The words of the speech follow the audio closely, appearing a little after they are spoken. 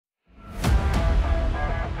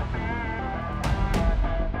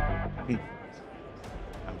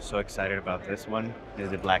I'm so excited about this one. This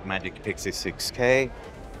is the Blackmagic Pyxis 6K.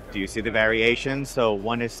 Do you see the variations? So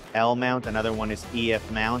one is L mount, another one is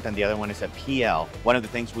EF mount, and the other one is a PL. One of the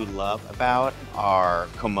things we love about our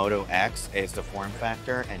Komodo X is the form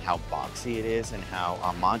factor and how boxy it is and how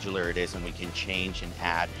modular it is, and we can change and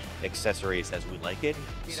add accessories as we like it.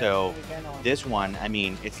 So this one, I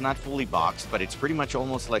mean, it's not fully boxed, but it's pretty much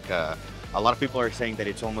almost like a lot of people are saying that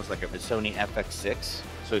it's almost like a Sony FX6.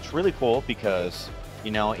 So it's really cool because,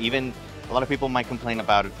 you know, even a lot of people might complain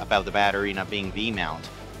about the battery not being V-mount.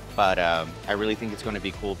 But I really think it's going to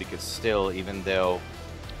be cool because still, even though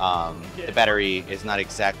the battery is not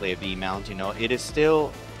exactly a V-mount, you know, it is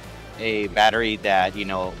still a battery that, you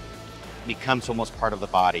know, becomes almost part of the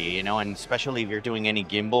body, you know, and especially if you're doing any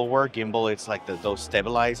gimbal work, it's like those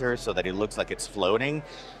stabilizers so that it looks like it's floating.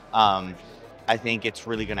 I think it's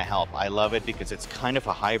really going to help. I love it because it's kind of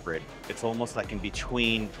a hybrid. It's almost like in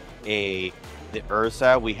between the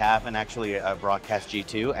Ursa we have and actually a Broadcast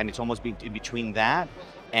G2, and it's almost in between that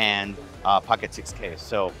and Pocket 6K.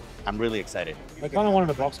 So I'm really excited. I kind of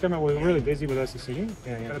wanted a box camera. We were really busy with OCC.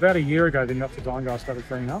 But about a year ago, the Not For Dying guys started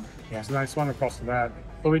freeing up. So they swung across to that.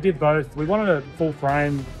 But we did both. We wanted a full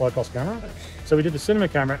frame low-cost camera. So we did the cinema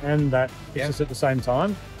camera and that Pyxis at the same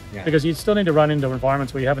time. Because you still need to run into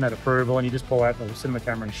environments where you haven't had approval and you just pull out the cinema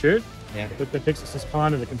camera and shoot. But the Pyxis is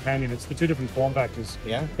kind of the companion. It's the two different form factors.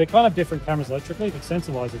 They're kind of different cameras electrically, but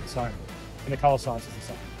sense-wise it's the same. And the color size is the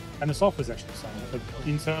same. And the software is actually the same, but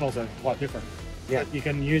the internals are quite different. You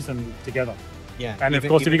can use them together. And of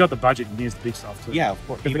course, if you got the budget, you can use the big stuff too. Of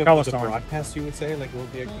course. Even the color style. Broadcast, you would say, like, will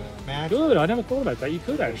be a match. Good. I never thought about that. You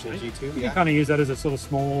could actually. G2, You can kind of use that as a sort of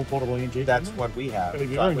small portable ENG. That's what we have.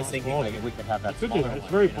 Very So I was nice thinking, like, if we could have that Could do that. It's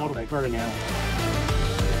very portable, very narrow.